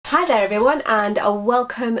Hi there everyone, and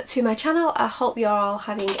welcome to my channel. I hope you're all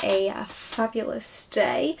having a fabulous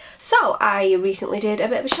day. So I recently did a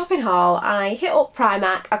bit of a shopping haul. I hit up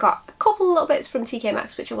Primark. I got a couple of little bits from TK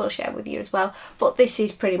Maxx which I will share with you as well, but this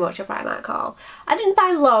is pretty much a Primark haul. I didn't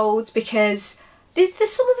buy loads because there's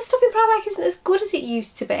some of the stuff in Primark isn't as good as it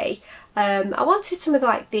used to be. I wanted some of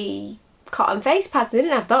the cotton face pads, they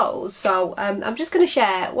didn't have those, so I'm just going to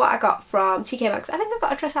share what I got from TK Maxx. I think I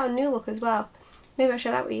got a dress out in New Look as well. Maybe I'll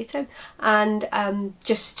share that with you too. And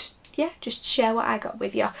just share what I got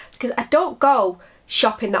with you, because I don't go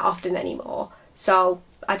shopping that often anymore, so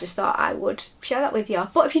I just thought I would share that with you.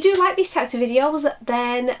 But if you do like these types of videos,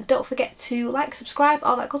 then don't forget to like, subscribe,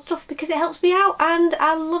 all that good stuff, because it helps me out and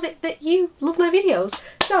I love it that you love my videos.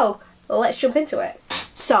 So let's jump into it.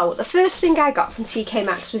 So the first thing I got from TK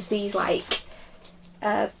Maxx was these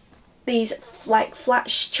flat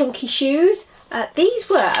chunky shoes. These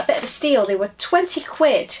were a bit of a steal. They were 20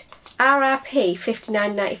 quid, RRP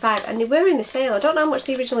 59.95, and they were in the sale. I don't know how much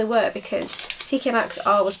they originally were because TK Maxx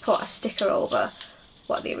always put a sticker over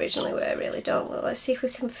what they originally were, really, don't they? Let's see if we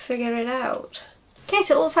can figure it out. Okay,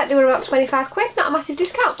 so it looks like they were about 25 quid, not a massive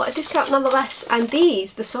discount, but a discount nonetheless. And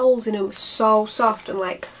these, the soles in them were so soft and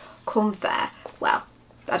like comfy. Well,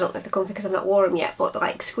 I don't know if they're comfy because I've not worn them yet, but they're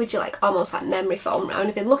like squidgy, like almost like memory foam.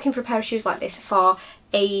 I've been looking for a pair of shoes like this for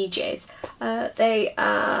ages. They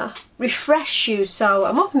are refresh shoes, so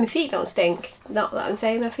I'm hoping my feet don't stink. Not that I'm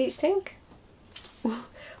saying my feet stink.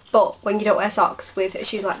 But when you don't wear socks with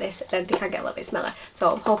shoes like this, then they can get a little bit smelly.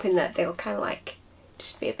 So I'm hoping that they'll kind of like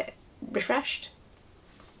just be a bit refreshed,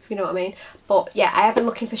 if you know what I mean. But yeah, I have been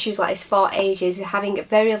looking for shoes like this for ages. Having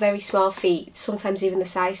very, very small feet, sometimes even the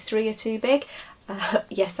size 3 are too big.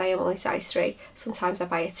 Yes, I am only size 3. Sometimes I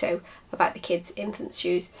buy a 2. I buy the kids' infant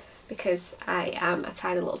shoes because I am a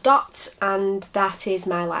tiny little dot and that is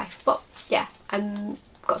my life. But yeah, I've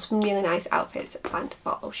got some really nice outfits planned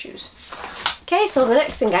for those shoes. Okay, so the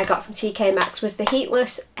next thing I got from TK Maxx was the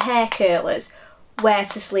heatless hair curlers, Wear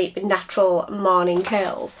to Sleep Natural Morning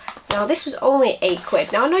Curls. Now this was only 8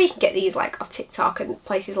 quid. Now I know you can get these like off TikTok and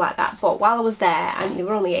places like that, but while I was there and they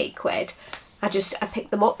were only 8 quid, I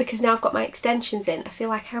picked them up because now I've got my extensions in. I feel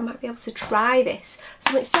like I might be able to try this.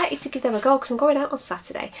 So I'm excited to give them a go because I'm going out on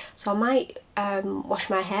Saturday. So I might wash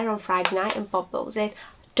my hair on Friday night and bob those in.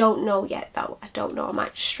 Don't know yet though. I don't know. I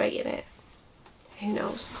might just straighten it. Who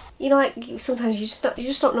knows? You know, like sometimes you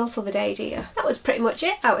just don't know till the day, do you? That was pretty much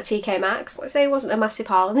it out of TK Maxx. Let's say it wasn't a massive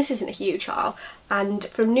haul, and this isn't a huge haul. And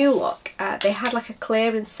from New Look, they had like a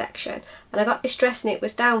clearance section, and I got this dress and it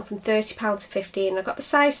was down from £30 to £15. I got the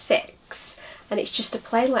size 6. And it's just a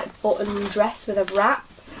plain like button dress with a wrap.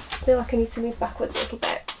 I feel like I need to move backwards a little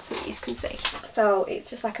bit so that you can see. So it's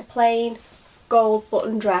just like a plain gold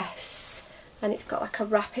button dress and it's got like a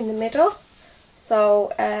wrap in the middle.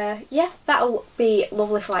 So yeah, that'll be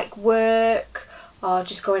lovely for like work or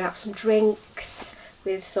just going out for some drinks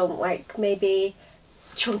with some like maybe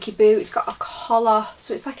chunky boot. It's got a collar,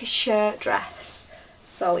 so it's like a shirt dress.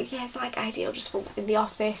 So yeah, it's like ideal just for in the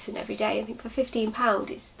office and every day. I think for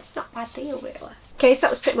 £15 it's not a bad deal really. Okay, so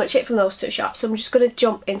that was pretty much it from those two shops. So I'm just going to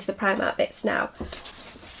jump into the Primark bits now.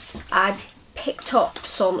 I picked up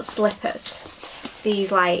some slippers.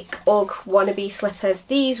 These like UGG wannabe slippers.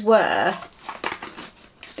 They weren't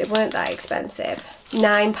that expensive.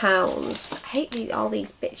 £9. I hate all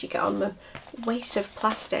these bits you get on them. Waste of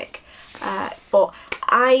plastic. But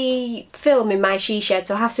I film in my she shed,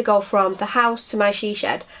 so I have to go from the house to my she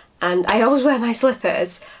shed, and I always wear my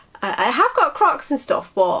slippers. I have got Crocs and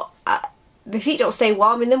stuff, but my feet don't stay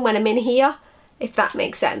warm in them when I'm in here, if that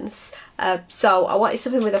makes sense. So I wanted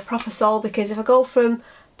something with a proper sole, because if I go from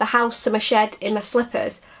the house to my shed in my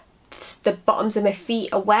slippers, the bottoms of my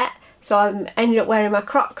feet are wet, so I'm ending up wearing my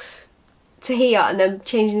Crocs to here and then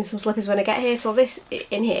changing some slippers when I get here. So this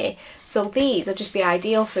in here. So these would just be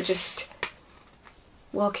ideal for just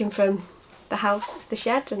walking from the house to the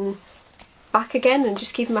shed and back again and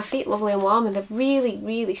just keeping my feet lovely and warm, and they're really,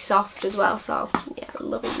 really soft as well, so yeah,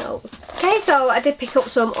 loving those. Okay, so I did pick up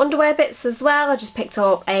some underwear bits as well. I just picked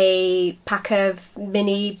up a pack of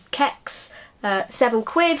mini kecks, 7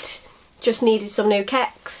 quid, just needed some new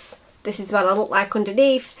kecks. This is what I look like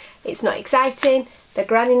underneath. It's not exciting, they're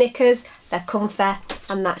granny knickers, they're comfy,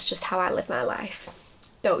 and that's just how I live my life.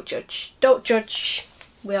 Don't judge. Don't judge.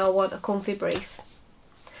 We all want a comfy brief.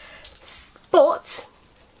 But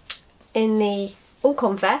in the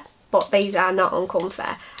uncomfy, but these are not uncomfy,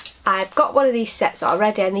 I've got one of these sets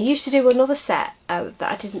already, and they used to do another set that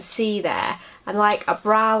I didn't see there, and like a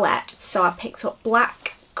bralette, so I picked up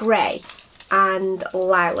black, grey and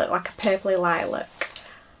lilac, like a purpley lilac,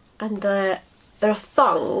 and they're a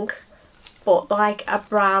thong, but they're like a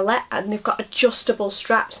bralette and they've got adjustable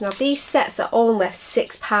straps. Now these sets are only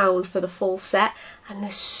 £6 for the full set and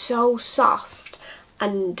they're so soft,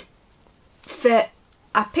 and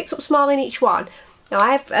I picked up small in each one. Now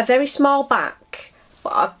I have a very small back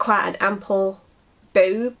but quite an ample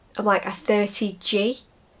boob. I'm like a 30G,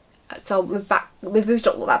 so my boobs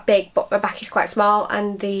don't look that big, but my back is quite small,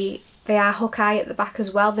 and they are hook eye at the back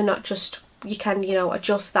as well. They're not just, you can, you know,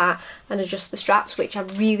 adjust that and adjust the straps, which I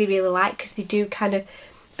really like, because they do kind of,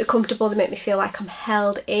 they're comfortable, they make me feel like I'm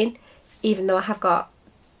held in even though I have got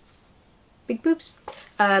big boobs.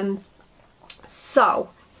 So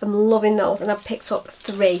I'm loving those, and I've picked up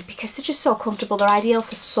 3 because they're just so comfortable. They're ideal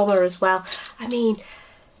for summer as well. I mean,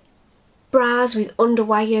 bras with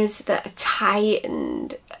underwires that are tight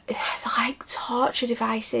and they're like torture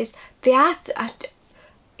devices. They are,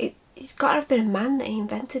 it's got to have been a man that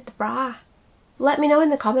invented the bra. Let me know in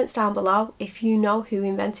the comments down below if you know who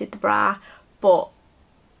invented the bra. But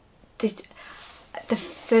the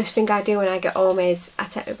first thing I do when I get home is I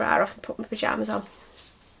take my bra off and put my pyjamas on.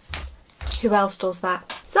 Who else does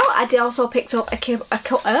that? So I also picked up I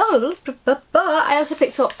also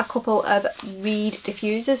picked up a couple of Reed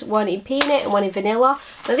diffusers, one in peanut and one in vanilla.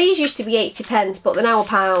 Now these used to be 80p, but they're now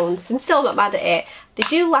 £1. I'm still not mad at it. They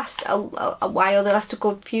do last a while. They last a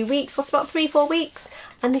good few weeks, last about 3-4 weeks,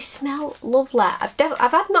 and they smell lovely. I've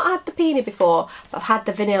not had the peanut before, but I've had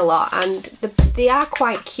the vanilla, and they are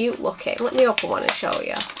quite cute looking. Let me open one and show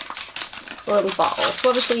you. A little bottle. So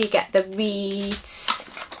obviously you get the Reeds,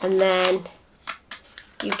 and then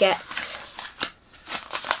you get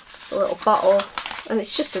a little bottle, and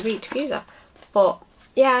it's just a Reed diffuser. But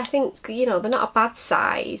yeah, I think, you know, they're not a bad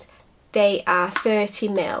size. They are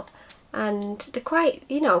 30ml, and they're quite,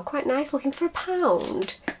 you know, quite nice looking for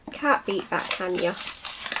 £1. Can't beat that, can you?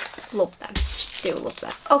 Love them. Do love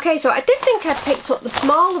them. Okay, so I did think I'd picked up the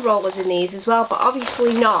smaller rollers in these as well, but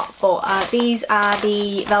obviously not. But these are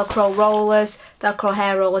the Velcro rollers, Velcro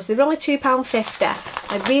hair rollers. They're only £2.50.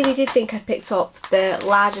 I really did think I picked up the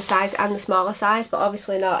larger size and the smaller size, but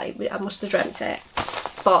obviously not. I must have dreamt it.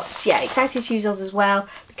 But yeah, excited to use those as well,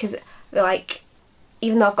 because they're like,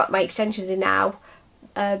 even though I've got my extensions in now,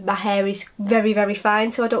 my hair is very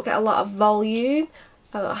fine, so I don't get a lot of volume.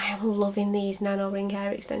 I am loving these nano ring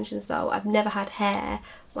hair extensions though. I've never had hair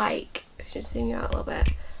like, just zoom you out a little bit.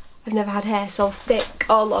 I've never had hair so thick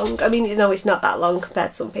or long. I mean, you know, it's not that long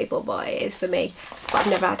compared to some people, but it is for me. But I've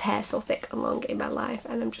never had hair so thick and long in my life,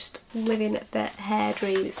 and I'm just living the hair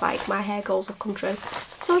dream. It's like my hair goals have come true.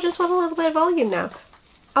 So I just want a little bit of volume now.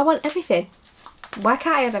 I want everything. Why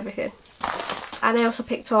can't I have everything? And I also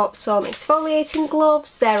picked up some exfoliating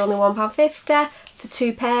gloves. They're only £1.50 for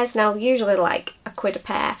 2 pairs. Now usually like £1 a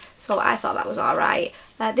pair, so I thought that was alright.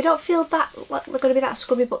 They don't feel that like they're going to be that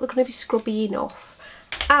scrubby, but they're going to be scrubby enough.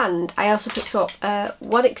 And I also picked up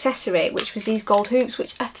one accessory, which was these gold hoops,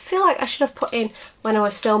 which I feel like I should have put in when I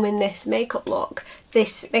was filming this makeup look.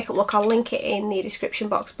 This makeup look, I'll link it in the description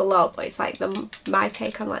box below, but it's like my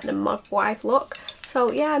take on like the mod wife look.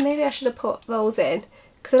 So yeah, maybe I should have put those in,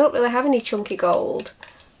 because I don't really have any chunky gold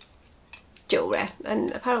jewellery,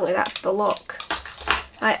 and apparently that's the look.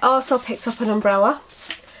 I also picked up an umbrella,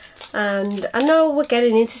 and I know we're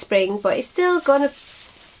getting into spring, but it's still gonna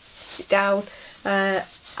sit down.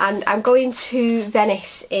 And I'm going to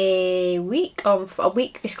Venice a week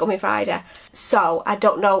this coming Friday, so I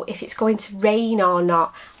don't know if it's going to rain or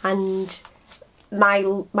not, and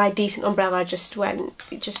my decent umbrella just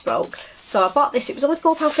broke. So I bought this. It was only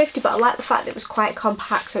 £4.50, but I like the fact that it was quite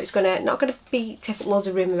compact, so it's not going to be taking loads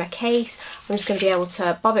of room in my case. I'm just going to be able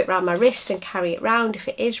to bob it around my wrist and carry it around if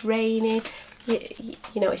it is raining. You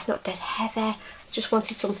know, it's not dead heavy. I just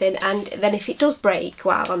wanted something, and then if it does break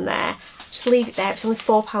while I'm there, just leave it there. It's only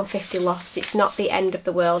 £4.50 lost. It's not the end of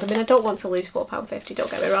the world. I mean, I don't want to lose £4.50, don't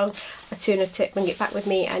get me wrong. I'd sooner bring it back with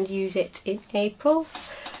me and use it in April,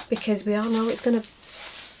 because we all know it's going to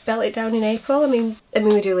belt it down in April. I mean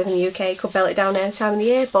we do live in the UK, could belt it down any time of the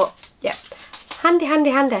year, but yeah,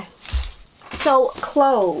 handy. So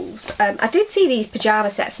clothes, I did see these pyjama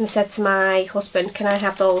sets and said to my husband, can I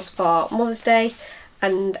have those for Mother's Day?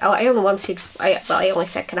 And I only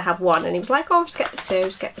said, can I have one? And he was like, oh, just get the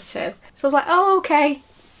two. So I was like, oh, okay,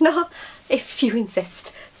 no, if you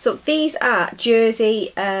insist. So these are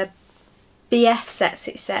jersey BF sets,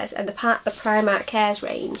 it says, and the Primark Cares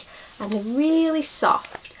range, and they're really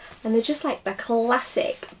soft, and they're just like the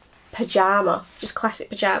classic pyjama, just classic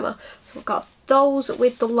pyjama. So I've got those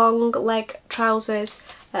with the long leg trousers.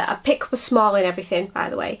 I picked up a small in everything, by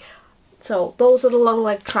the way. So those are the long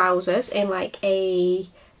leg trousers in like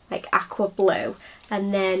aqua blue,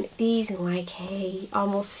 and then these in like a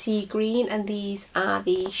almost sea green, and these are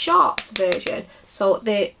the shorts version. So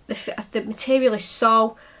the material is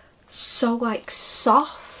so like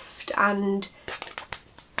soft and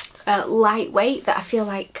lightweight that I feel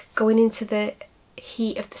like going into the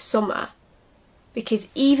heat of the summer, because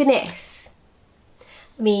even if,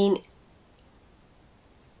 I mean,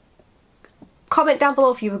 comment down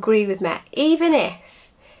below if you agree with me, even if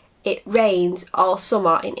it rains all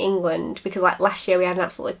summer in England, because like last year we had an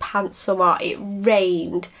absolutely pants summer, it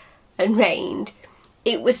rained and rained,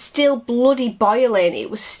 it was still bloody boiling,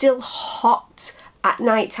 it was still hot at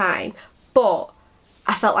night time, but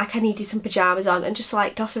I felt like I needed some pyjamas on and just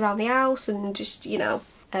like toss around the house and just, you know,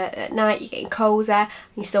 at night you're getting cosy and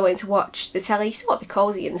you're still waiting to watch the telly. You still want to be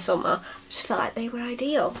cosy in the summer. I just felt like they were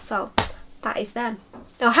ideal, so that is them.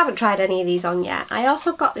 Now I haven't tried any of these on yet. I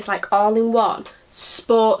also got this like all-in-one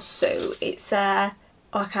sports suit. It's oh,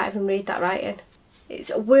 I can't even read that writing. It's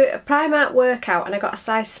a Primark workout, and I got a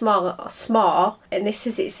size small, and this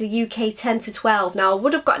says it's a UK 10 to 12. Now I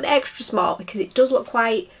would have got an extra small because it does look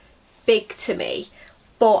quite big to me,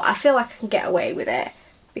 but I feel like I can get away with it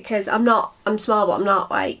because I'm small, but I'm not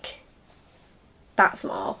like that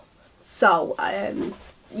small. So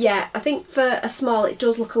yeah, I think for a small it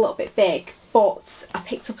does look a little bit big, but I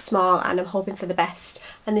picked up a small and I'm hoping for the best.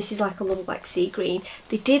 And this is like a little like sea green.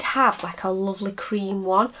 They did have like a lovely cream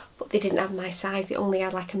one, but they didn't have my size. They only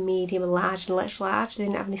had like a medium, a large and an extra large. They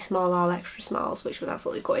didn't have any small or extra smalls, which was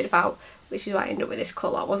absolutely gutted about, which is why I ended up with this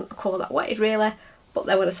colour. It wasn't the colour that I wanted really, but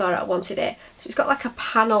then when I saw it I wanted it. So it's got like a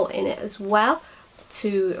panel in it as well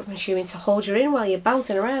to, I'm assuming, to hold you in while you're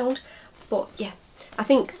bouncing around. But yeah, I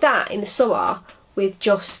think that in the summer with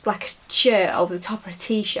just like a shirt over the top of a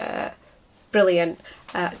t-shirt, brilliant.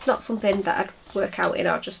 It's not something that I'd work out in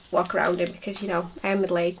or just walk around in because, you know, I am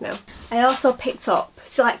middle-aged now. I also picked up,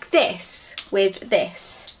 so like this with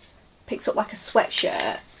this, picked up like a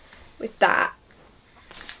sweatshirt with that.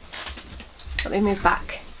 Let me move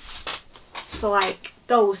back. So like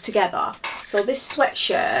those together. So this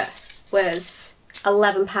sweatshirt was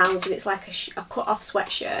 £11 and it's like a cut off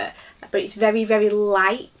sweatshirt, but it's very, very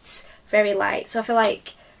light, very light. So I feel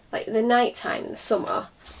like in the night time in the summer,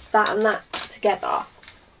 that and that together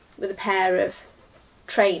with a pair of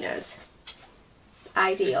trainers,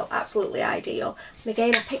 ideal, absolutely ideal. And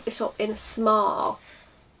again, I picked this up in a small,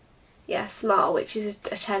 yeah, small, which is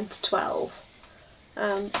a 10 to 12.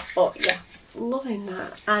 But yeah, loving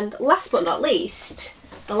that. And last but not least,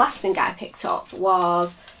 the last thing I picked up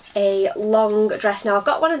was a long dress. Now I've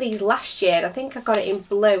got one of these last year and I think I got it in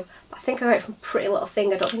blue, but I think I got it from Pretty Little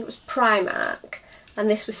Thing. I don't think it was Primark, and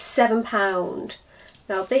this was £7.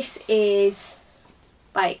 Now this is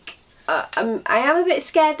like, I am a bit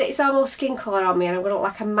scared that it's almost skin colour on me and I'm going to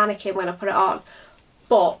look like a mannequin when I put it on,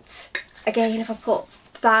 but again, if I put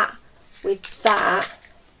that with that,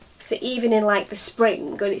 so even in like the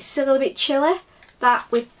spring and it's still a bit chilly,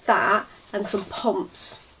 that with that and some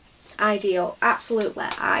pumps, ideal, absolutely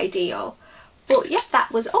ideal. But yeah,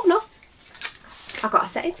 that was, oh no, I got a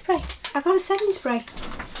setting spray. I got a setting spray.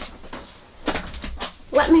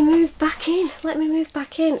 Let me move back in, let me move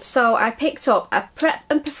back in. So I picked up a Prep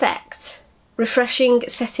and Perfect refreshing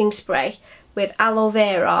setting spray with aloe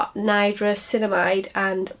vera, niacinamide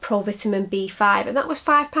and provitamin B5, and that was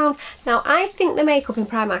 £5. Now I think the makeup in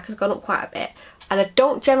Primark has gone up quite a bit, and I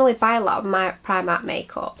don't generally buy a lot of my Primark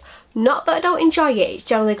makeup. Not that I don't enjoy it, it's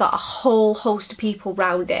generally got a whole host of people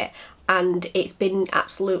around it and it's been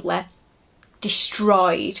absolutely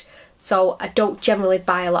destroyed. So I don't generally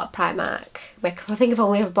buy a lot of Primark makeup. I think I've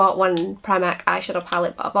only ever bought one Primark eyeshadow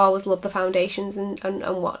palette, but I've always loved the foundations and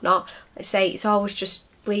whatnot. Like I say, it's always just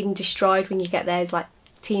bleeding destroyed when you get there. It's like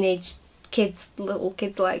teenage kids, little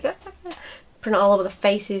kids like print all over the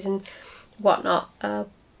faces and whatnot.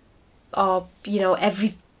 Or, you know,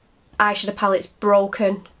 every eyeshadow palette's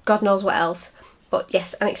broken, God knows what else. But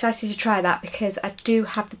yes, I'm excited to try that because I do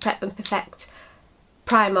have the Prep and Perfect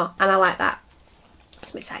primer and I like that.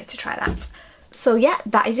 So I'm excited to try that. So yeah,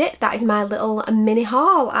 that is it. That is my little mini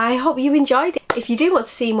haul. I hope you enjoyed it. If you do want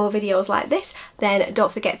to see more videos like this, then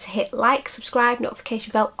don't forget to hit like, subscribe,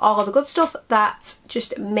 notification bell, all the good stuff. That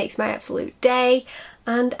just makes my absolute day.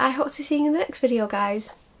 And I hope to see you in the next video,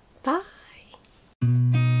 guys. Bye.